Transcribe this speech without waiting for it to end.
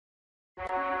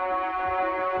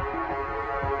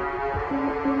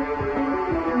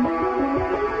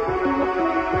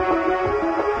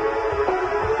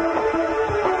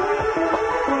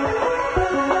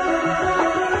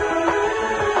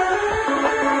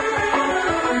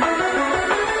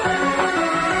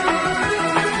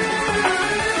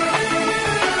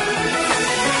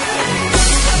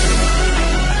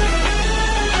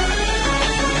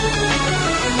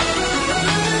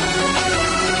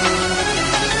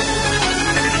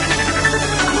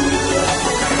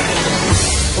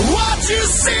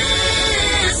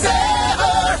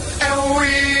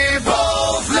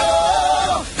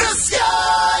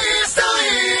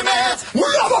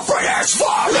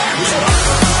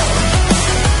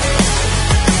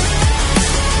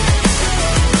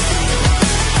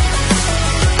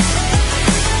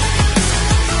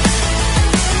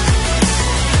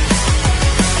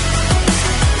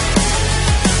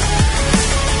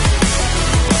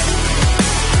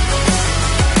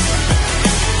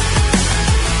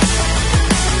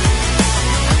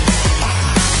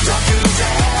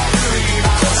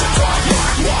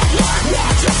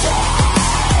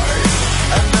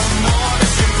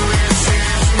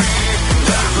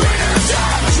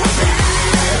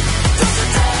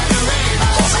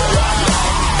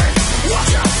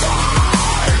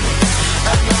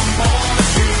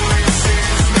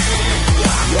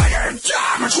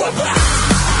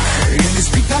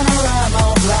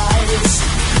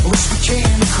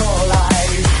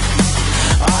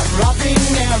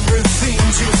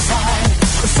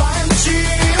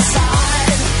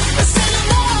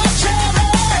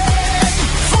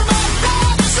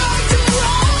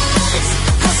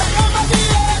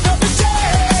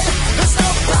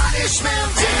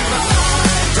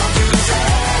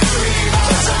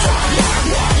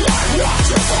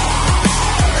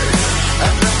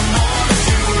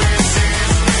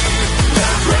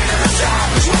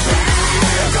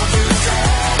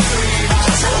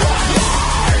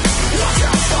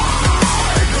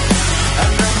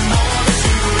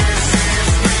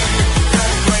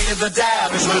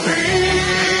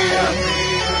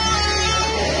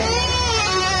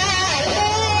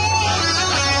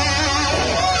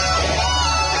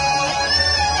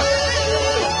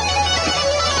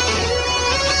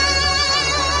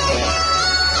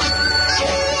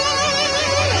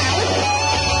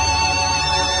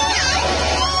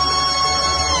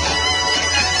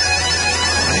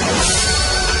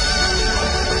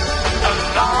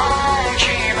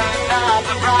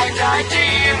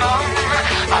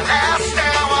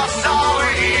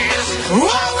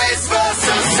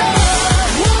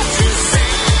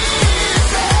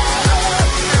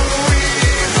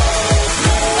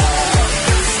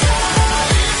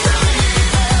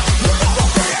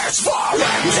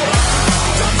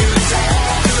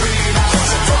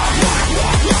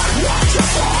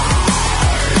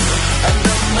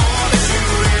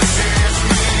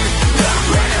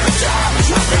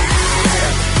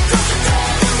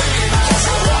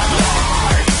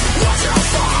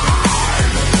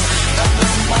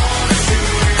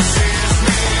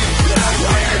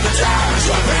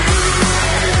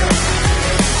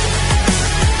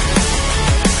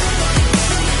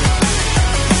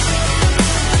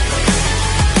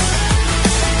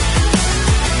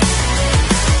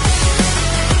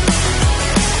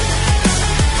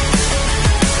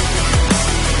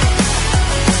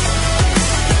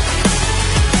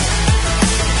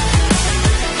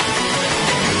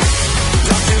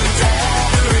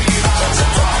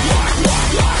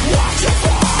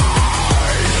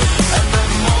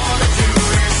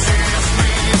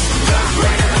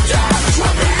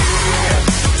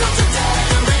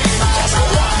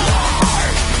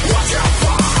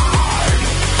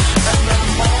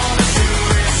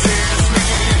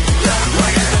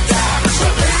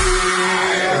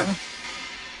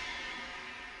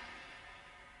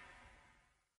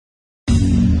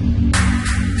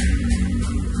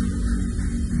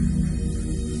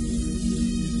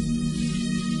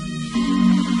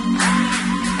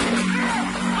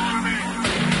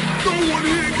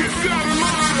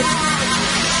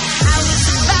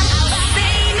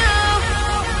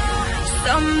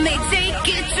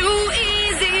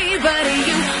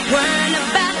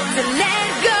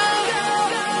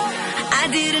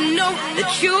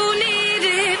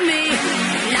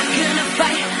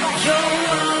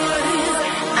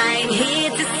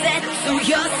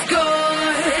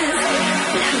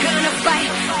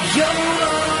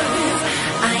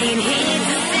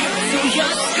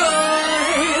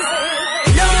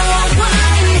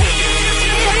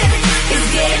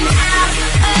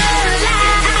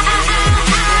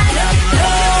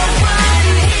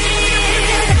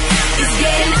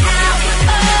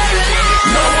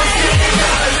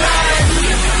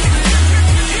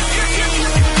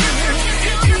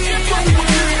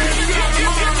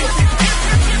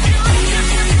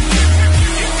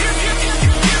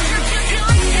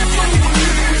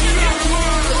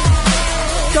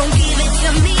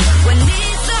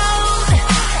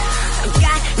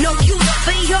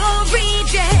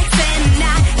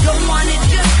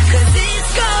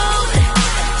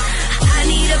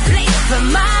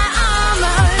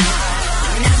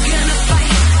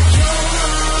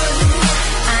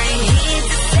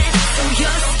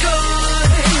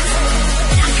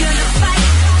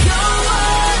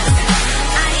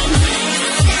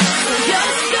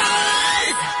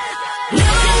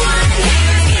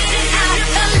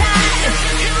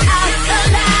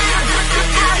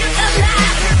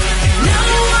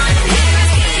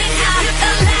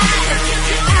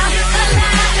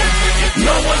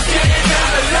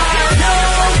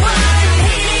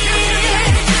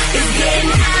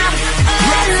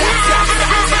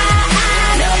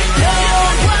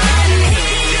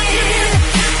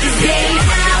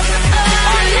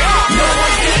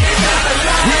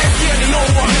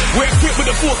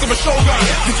force of a shogun.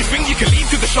 Did you think you could leave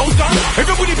till the show's done?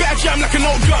 Everybody better jam like an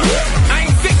old gun. I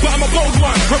ain't sick, but I'm a bold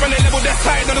one. We're on a level that's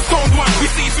higher than a stone one. We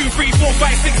see 2, 3, 4,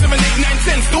 5, 6, 7, 8, 9,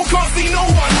 10. Still can't see no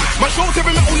one. My show's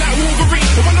heavy metal like Wolverine.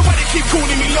 I wonder why they keep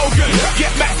calling me Logan. Get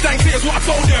back, stank, here's what I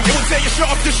told them. It will tear your shirt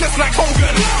off the chest like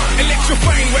Hogan.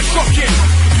 Electrifying, we're shocking.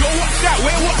 Yo, what's that?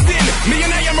 Where what's in? Me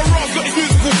and I am a Ross, got this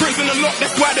musical prison and lock.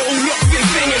 That's why they're all locked in,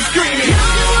 singing, screaming.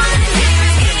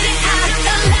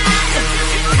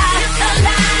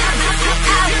 No one's getting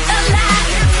out alive.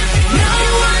 No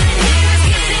one here is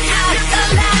getting out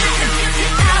alive.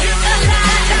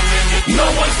 No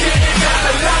one here is getting out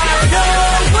alive.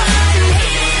 No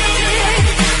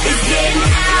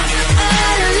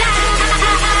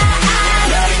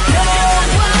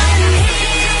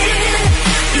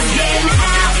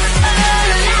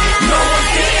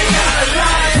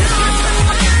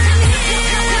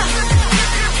one's getting out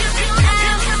alive. No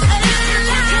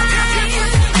one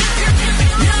here is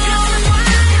getting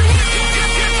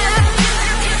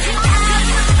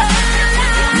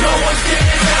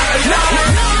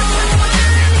out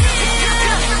alive.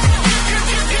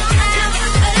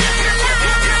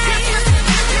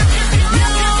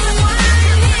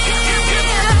 No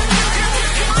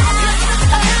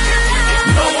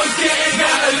one's getting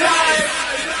out alive.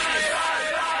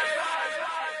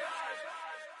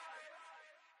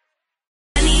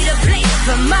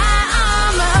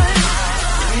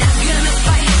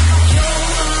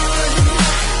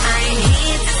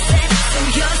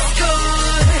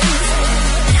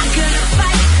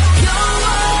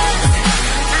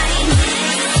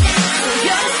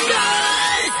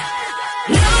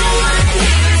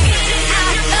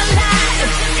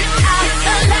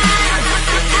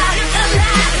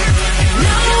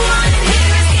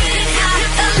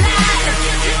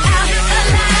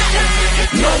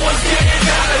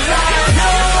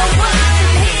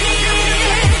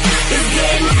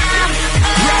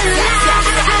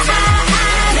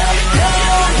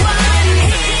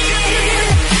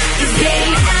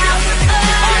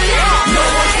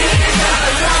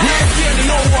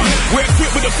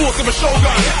 Force of a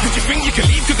shogun. Did you think you could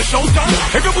leave till the show's done?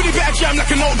 Everybody better jam like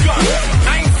an old gun.